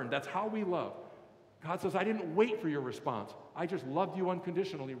returned. That's how we love. God says, I didn't wait for your response. I just loved you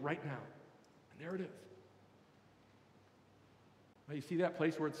unconditionally right now. And there it is. Now, you see that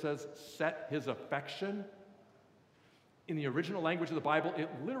place where it says, set his affection? In the original language of the Bible, it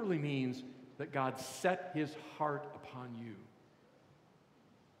literally means that God set his heart upon you.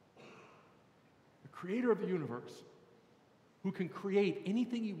 Creator of the universe, who can create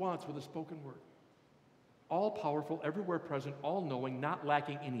anything he wants with a spoken word. all-powerful, everywhere present, all-knowing, not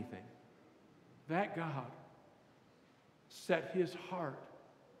lacking anything. That God set his heart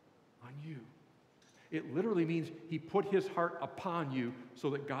on you. It literally means he put his heart upon you so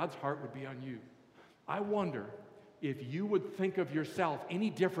that God's heart would be on you. I wonder if you would think of yourself any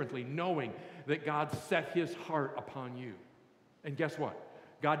differently knowing that God set his heart upon you. And guess what?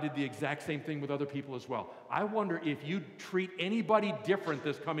 God did the exact same thing with other people as well. I wonder if you treat anybody different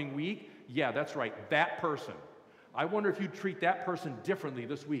this coming week. Yeah, that's right, that person. I wonder if you'd treat that person differently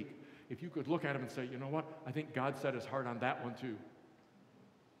this week. If you could look at him and say, you know what? I think God set his heart on that one too.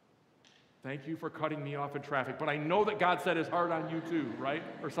 Thank you for cutting me off in traffic, but I know that God set his heart on you too, right?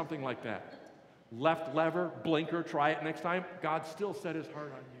 Or something like that. Left lever, blinker, try it next time. God still set his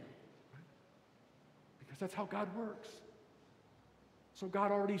heart on you. Right? Because that's how God works. So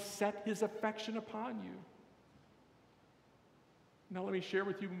God already set his affection upon you. Now let me share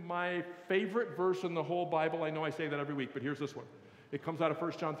with you my favorite verse in the whole Bible. I know I say that every week, but here's this one. It comes out of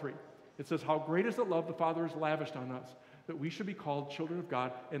 1 John 3. It says, how great is the love the Father has lavished on us, that we should be called children of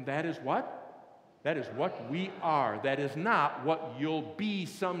God, and that is what? That is what we are. That is not what you'll be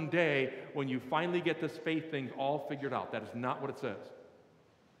someday when you finally get this faith thing all figured out. That is not what it says.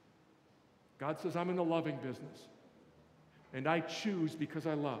 God says, I'm in the loving business, and I choose because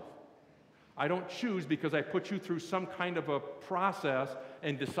I love. I don't choose because I put you through some kind of a process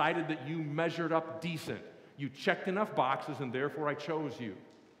and decided that you measured up decent. You checked enough boxes, and therefore I chose you.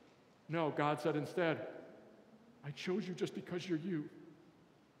 No, God said instead, I chose you just because you're you.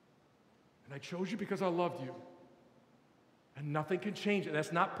 And I chose you because I loved you. And nothing can change it.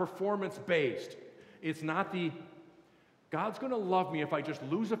 That's not performance-based. It's not God's going to love me if I just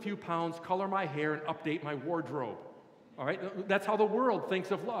lose a few pounds, color my hair, and update my wardrobe. All right? That's how the world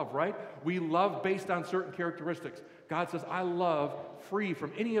thinks of love, right? We love based on certain characteristics. God says, I love free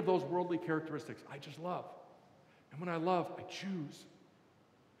from any of those worldly characteristics. I just love. And when I love, I choose.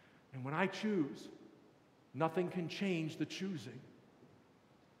 And when I choose, nothing can change the choosing.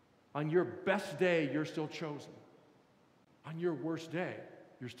 On your best day, you're still chosen. On your worst day,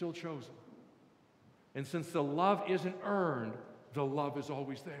 you're still chosen. And since the love isn't earned, the love is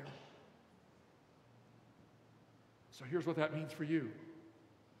always there. So here's what that means for you.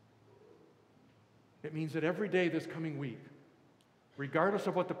 It means that every day this coming week, regardless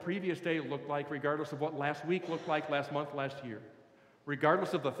of what the previous day looked like, regardless of what last week looked like, last month, last year,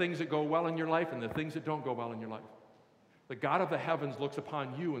 regardless of the things that go well in your life and the things that don't go well in your life, the God of the heavens looks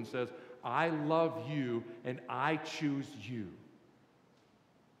upon you and says, I love you and I choose you.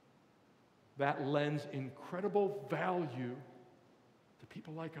 That lends incredible value to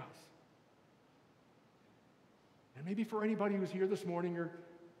people like us. And maybe for anybody who's here this morning or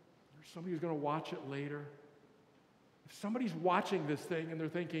somebody who's going to watch it later, if somebody's watching this thing and they're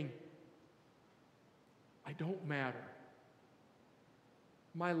thinking, I don't matter.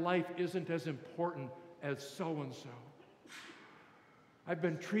 My life isn't as important as so-and-so. I've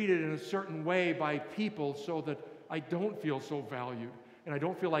been treated in a certain way by people so that I don't feel so valued, and I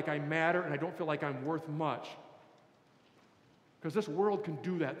don't feel like I matter, and I don't feel like I'm worth much. Because this world can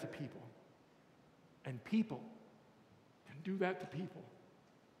do that to people. And people can do that to people.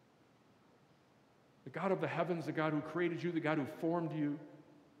 The God of the heavens, the God who created you, the God who formed you,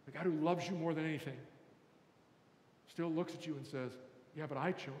 the God who loves you more than anything, still looks at you and says, yeah, but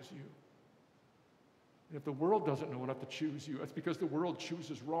I chose you. And if the world doesn't know enough to choose you, that's because the world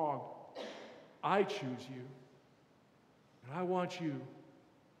chooses wrong. I choose you. And I want you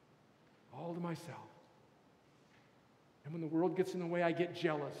all to myself. And when the world gets in the way, I get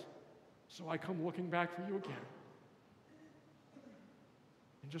jealous. So I come looking back for you again.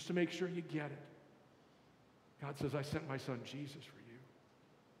 And just to make sure you get it, God says, I sent my son Jesus for you.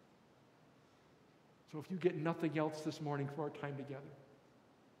 So if you get nothing else this morning from our time together,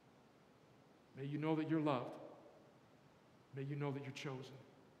 may you know that you're loved. May you know that you're chosen.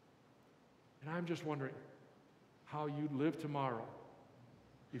 And I'm just wondering how you'd live tomorrow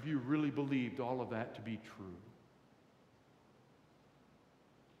if you really believed all of that to be true.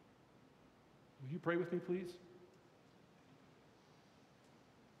 Will you pray with me, please?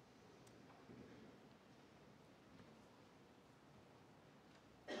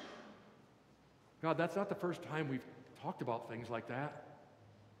 God, that's not the first time we've talked about things like that.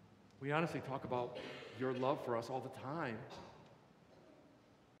 We honestly talk about your love for us all the time.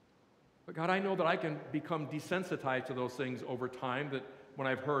 But God, I know that I can become desensitized to those things over time, that when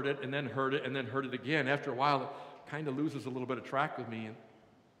I've heard it and then heard it and then heard it again, after a while it kind of loses a little bit of track with me. And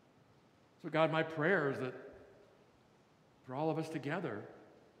so God, my prayer is that for all of us together,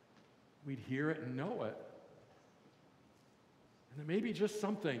 we'd hear it and know it. And there may be just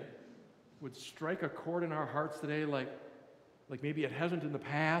something would strike a chord in our hearts today like maybe it hasn't in the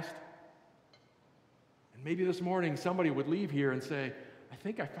past. And maybe this morning somebody would leave here and say, I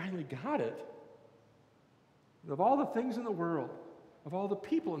think I finally got it. Of all the things in the world, of all the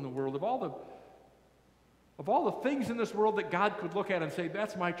people in the world, of all the things in this world that God could look at and say,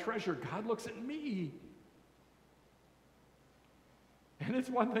 that's my treasure, God looks at me. And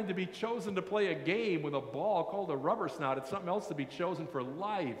it's one thing to be chosen to play a game with a ball called a rubber snout. It's something else to be chosen for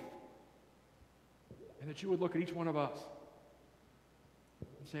life. And that you would look at each one of us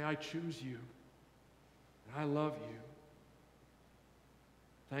and say, I choose you, and I love you.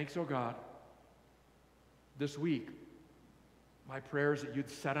 Thanks, oh God. This week, my prayer is that you'd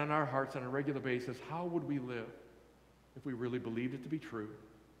set on our hearts on a regular basis, how would we live if we really believed it to be true?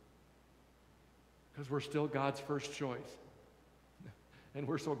 Because we're still God's first choice. And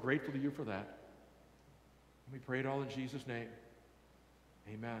we're so grateful to you for that. And we pray it all in Jesus' name.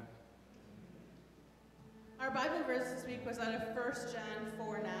 Amen. Our Bible verse this week was out of 1 John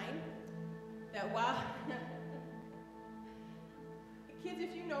 4:9. That while kids,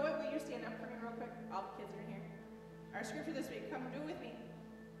 if you know it, will you stand up for me real quick? All the kids are in here. Our scripture this week, come do it with me.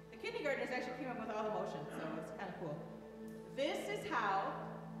 The kindergartners actually came up with all the motions, so it's kind of cool. This is how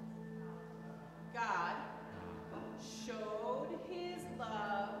God showed his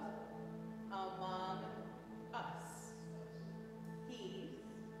love among us. He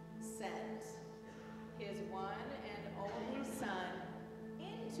sent his one and only Son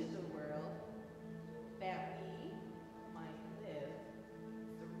into the world that we might live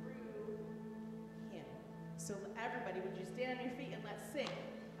through him. So everybody, would you stand on your feet and let's sing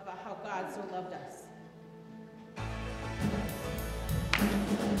about how God so loved us.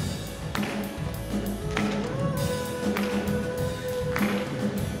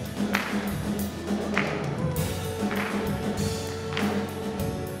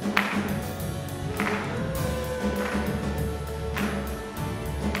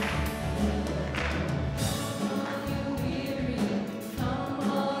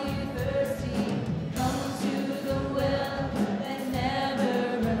 Come to the well that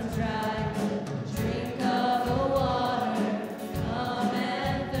never runs dry.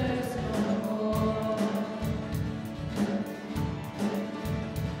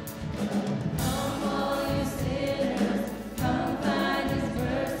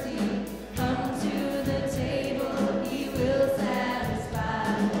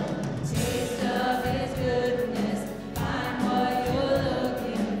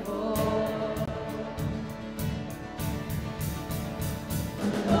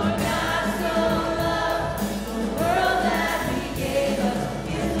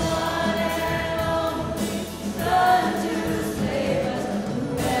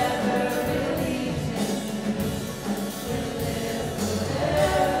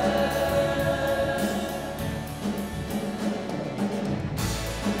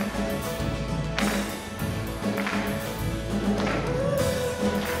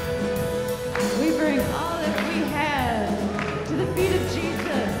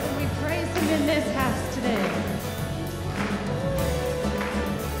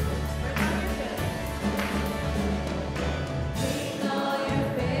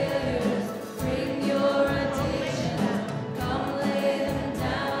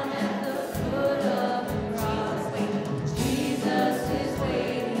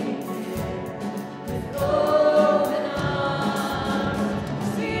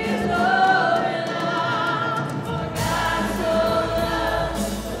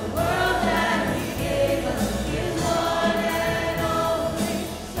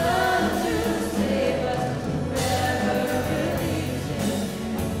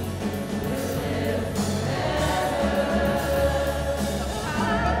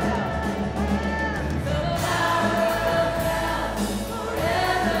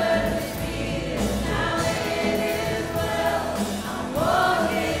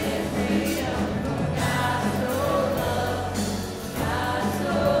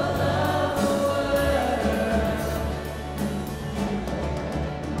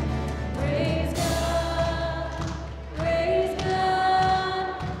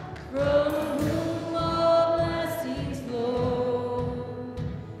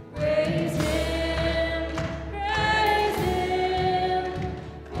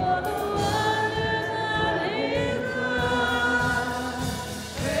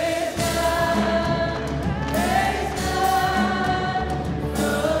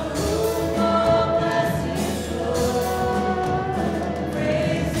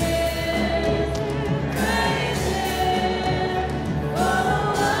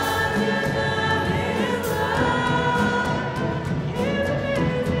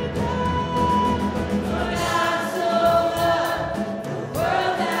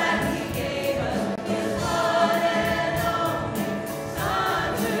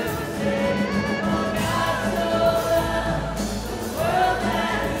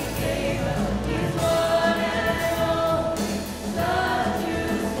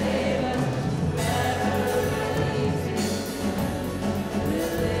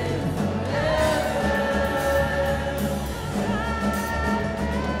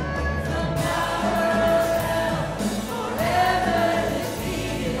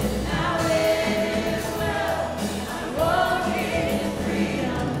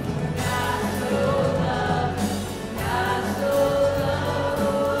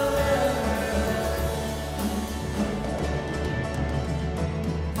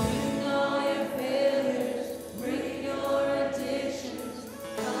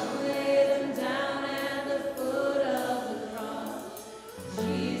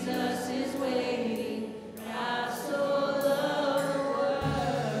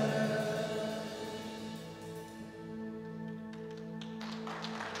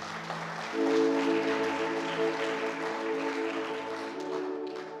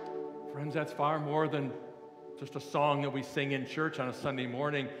 Friends, that's far more than just a song that we sing in church on a Sunday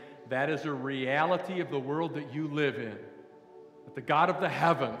morning. That is a reality of the world that you live in. That the God of the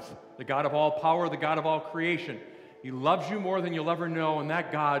heavens, the God of all power, the God of all creation, He loves you more than you'll ever know, and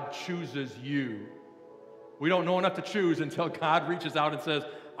that God chooses you. We don't know enough to choose until God reaches out and says,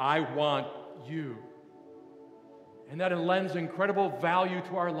 I want you. And that lends incredible value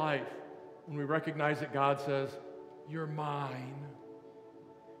to our life when we recognize that God says, you're mine.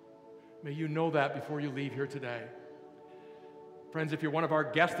 May you know that before you leave here today. Friends, if you're one of our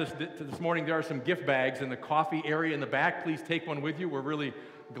guests this morning, there are some gift bags in the coffee area in the back. Please take one with you. We're really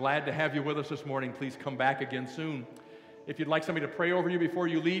glad to have you with us this morning. Please come back again soon. If you'd like somebody to pray over you before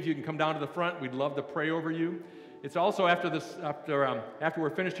you leave, you can come down to the front. We'd love to pray over you. It's also after we're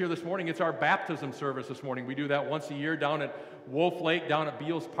finished here this morning, it's our baptism service this morning. We do that once a year down at Wolf Lake, down at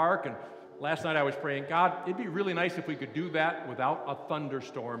Beals Park. And last night I was praying, God, it'd be really nice if we could do that without a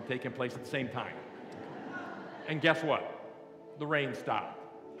thunderstorm taking place at the same time. And guess what? The rain stopped.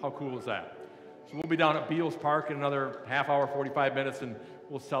 How cool is that? So we'll be down at Beals Park in another half hour, 45 minutes, and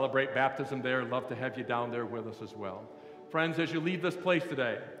we'll celebrate baptism there. Love to have you down there with us as well. Friends, as you leave this place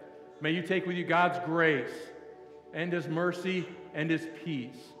today, may you take with you God's grace and His mercy and His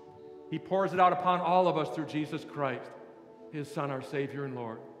peace. He pours it out upon all of us through Jesus Christ, His Son, our Savior and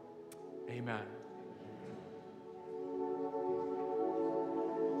Lord. Amen.